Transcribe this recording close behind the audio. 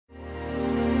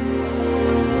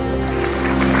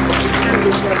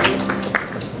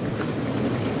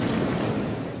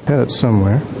had it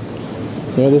somewhere.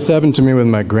 Yeah, this happened to me with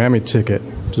my Grammy ticket.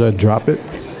 Did I drop it?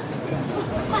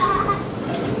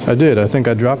 I did. I think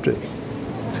I dropped it.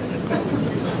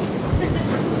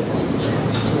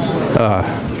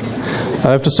 I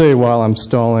have to say while I'm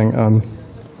stalling,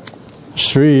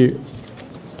 Shri,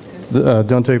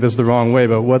 don't take this the wrong way,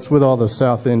 but what's with all the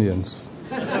South Indians?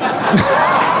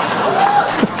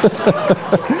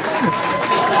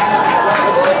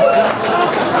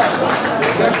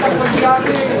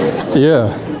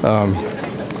 Yeah.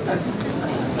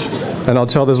 And I'll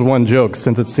tell this one joke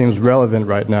since it seems relevant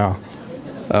right now.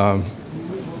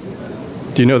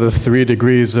 Do you know the 3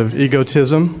 degrees of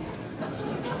egotism?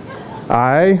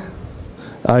 I,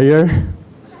 Iyer,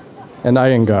 and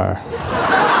Iyengar.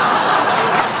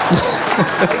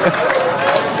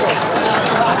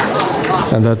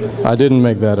 And that I didn't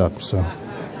make that up, so.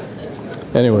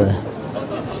 Anyway,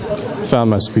 found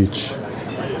my speech.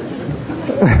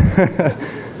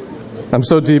 I'm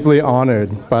so deeply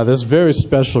honored by this very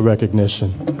special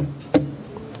recognition.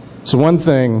 It's one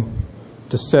thing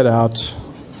to set out,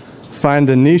 find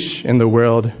a niche in the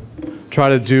world, try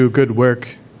to do good work,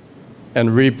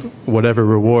 and reap whatever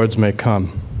rewards may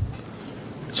come.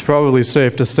 It's probably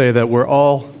safe to say that we're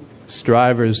all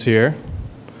strivers here,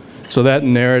 so that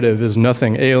narrative is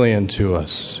nothing alien to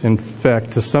us. In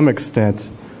fact, to some extent,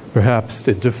 perhaps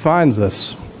it defines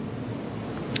us.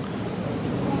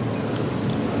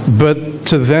 But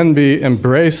to then be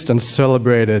embraced and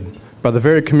celebrated by the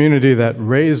very community that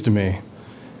raised me,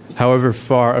 however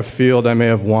far afield I may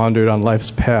have wandered on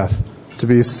life's path, to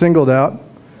be singled out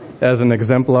as an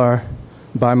exemplar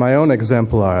by my own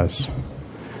exemplars,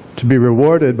 to be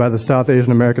rewarded by the South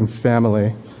Asian American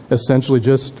family, essentially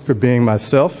just for being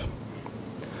myself,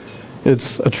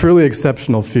 it's a truly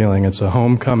exceptional feeling. It's a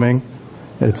homecoming.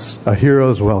 It's a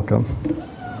hero's welcome.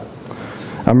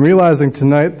 I'm realizing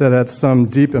tonight that at some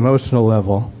deep emotional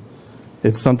level,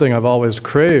 it's something I've always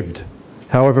craved,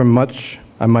 however much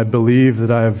I might believe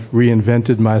that I have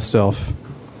reinvented myself.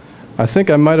 I think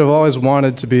I might have always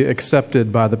wanted to be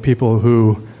accepted by the people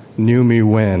who knew me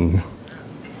when.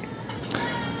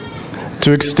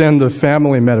 To extend the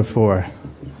family metaphor,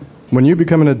 when you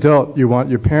become an adult, you want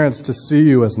your parents to see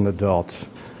you as an adult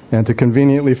and to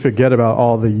conveniently forget about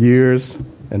all the years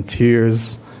and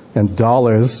tears and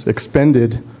dollars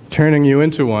expended turning you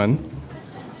into one.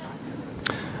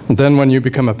 And then when you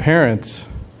become a parent,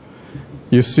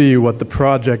 you see what the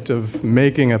project of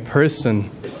making a person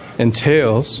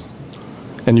entails,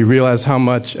 and you realize how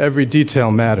much every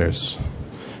detail matters.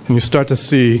 And you start to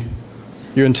see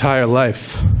your entire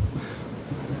life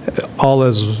all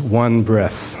as one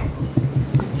breath.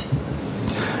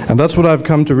 And that's what I've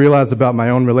come to realize about my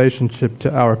own relationship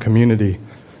to our community,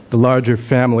 the larger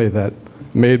family that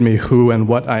made me who and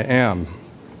what I am.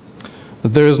 That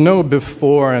there is no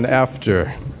before and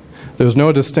after. There's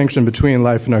no distinction between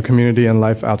life in our community and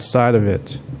life outside of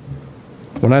it.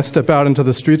 When I step out into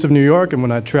the streets of New York and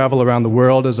when I travel around the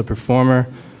world as a performer,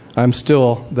 I'm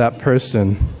still that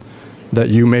person that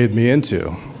you made me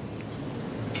into.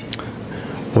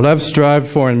 What I've strived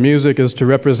for in music is to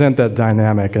represent that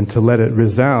dynamic and to let it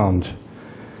resound,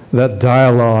 that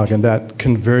dialogue and that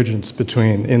convergence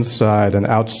between inside and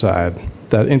outside,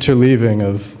 that interleaving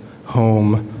of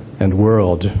home and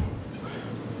world.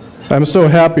 I'm so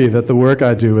happy that the work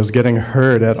I do is getting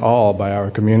heard at all by our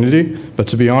community, but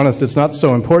to be honest, it's not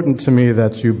so important to me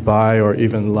that you buy or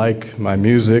even like my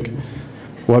music.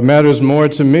 What matters more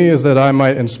to me is that I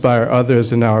might inspire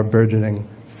others in our burgeoning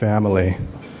family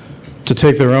to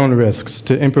take their own risks,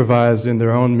 to improvise in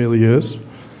their own milieus,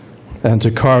 and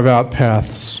to carve out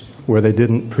paths where they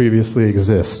didn't previously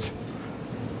exist.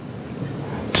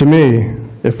 To me,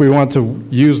 if we want to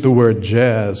use the word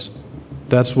jazz,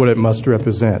 that's what it must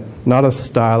represent. Not a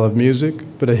style of music,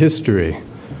 but a history.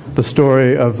 The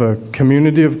story of a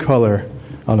community of color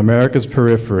on America's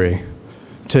periphery,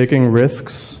 taking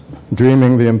risks,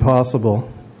 dreaming the impossible,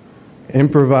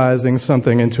 improvising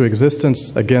something into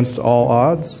existence against all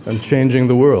odds, and changing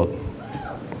the world.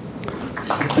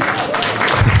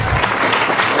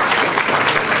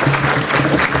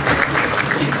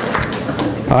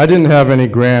 I didn't have any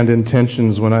grand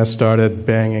intentions when I started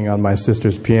banging on my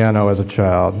sister's piano as a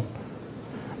child,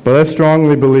 but I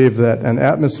strongly believe that an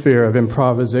atmosphere of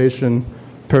improvisation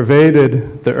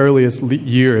pervaded the earliest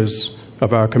years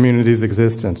of our community's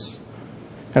existence.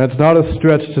 And it's not a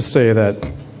stretch to say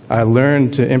that I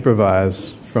learned to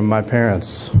improvise from my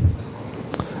parents.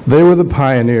 They were the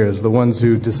pioneers, the ones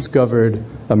who discovered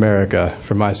America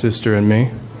for my sister and me.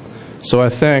 So I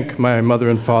thank my mother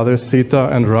and father, Sita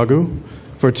and Raghu,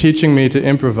 for teaching me to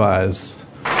improvise,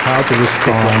 how to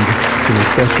respond to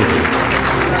necessity.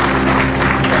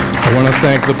 I want to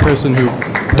thank the person who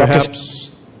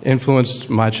perhaps influenced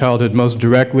my childhood most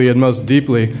directly and most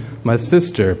deeply, my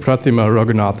sister, Pratima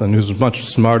Raghunathan, who's much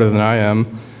smarter than I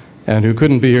am, and who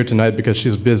couldn't be here tonight because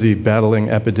she's busy battling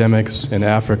epidemics in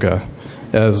Africa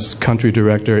as country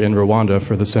director in Rwanda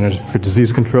for the Center for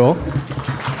Disease Control.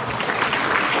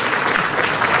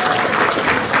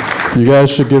 You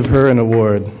guys should give her an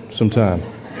award sometime.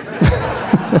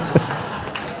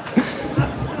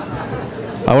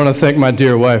 I want to thank my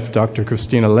dear wife, Dr.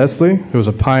 Christina Leslie, who is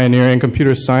a pioneering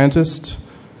computer scientist,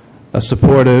 a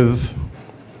supportive,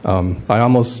 I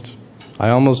almost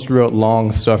wrote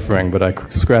long suffering, but I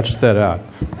scratched that out.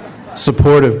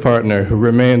 Supportive partner who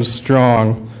remains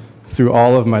strong through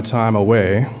all of my time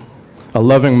away, a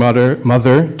loving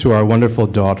mother to our wonderful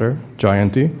daughter,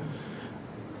 Jayanti,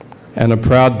 and a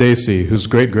proud Desi whose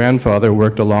great-grandfather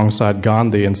worked alongside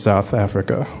Gandhi in South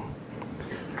Africa.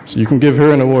 So you can give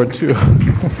her an award too.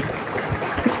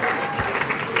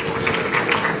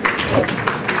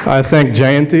 I thank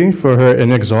Jayanti for her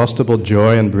inexhaustible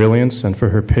joy and brilliance and for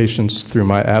her patience through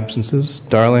my absences.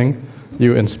 Darling,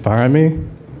 you inspire me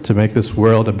to make this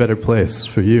world a better place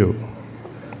for you.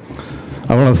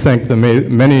 I want to thank the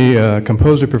many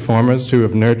composer-performers who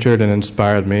have nurtured and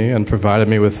inspired me and provided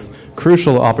me with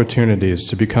crucial opportunities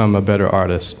to become a better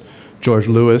artist. George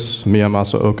Lewis, Mia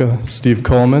Masaoka, Steve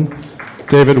Coleman,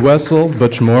 David Wessel,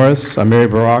 Butch Morris,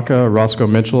 Amiri Baraka, Roscoe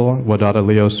Mitchell, Wadada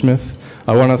Leo Smith.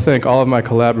 I want to thank all of my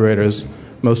collaborators,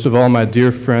 most of all my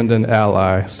dear friend and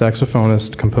ally,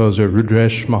 saxophonist, composer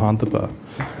Rudresh Mahantapa,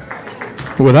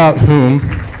 without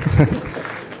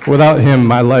him,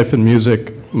 my life in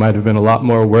music might have been a lot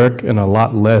more work and a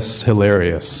lot less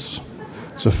hilarious.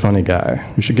 He's a funny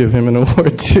guy. We should give him an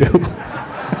award too.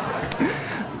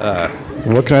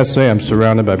 What can I say? I'm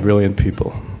surrounded by brilliant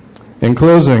people. In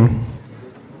closing,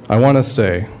 I want to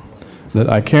say that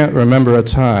I can't remember a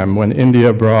time when India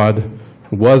Abroad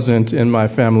wasn't in my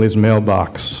family's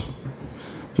mailbox.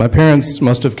 My parents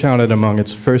must have counted among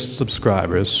its first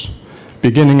subscribers,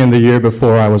 beginning in the year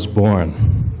before I was born.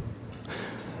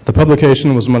 The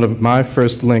publication was one of my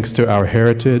first links to our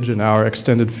heritage and our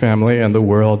extended family and the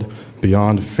world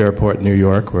beyond Fairport, New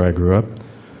York, where I grew up,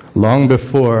 long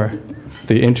before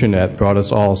the internet brought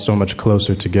us all so much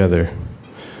closer together.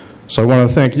 So I want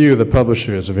to thank you, the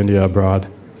publishers of India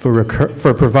Abroad, for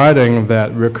providing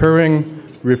that recurring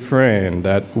refrain,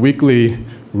 that weekly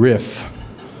riff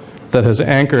that has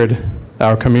anchored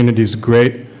our community's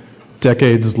great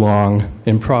decades-long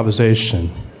improvisation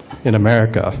in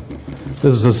America.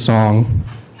 This is a song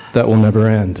that will never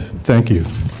end. Thank you.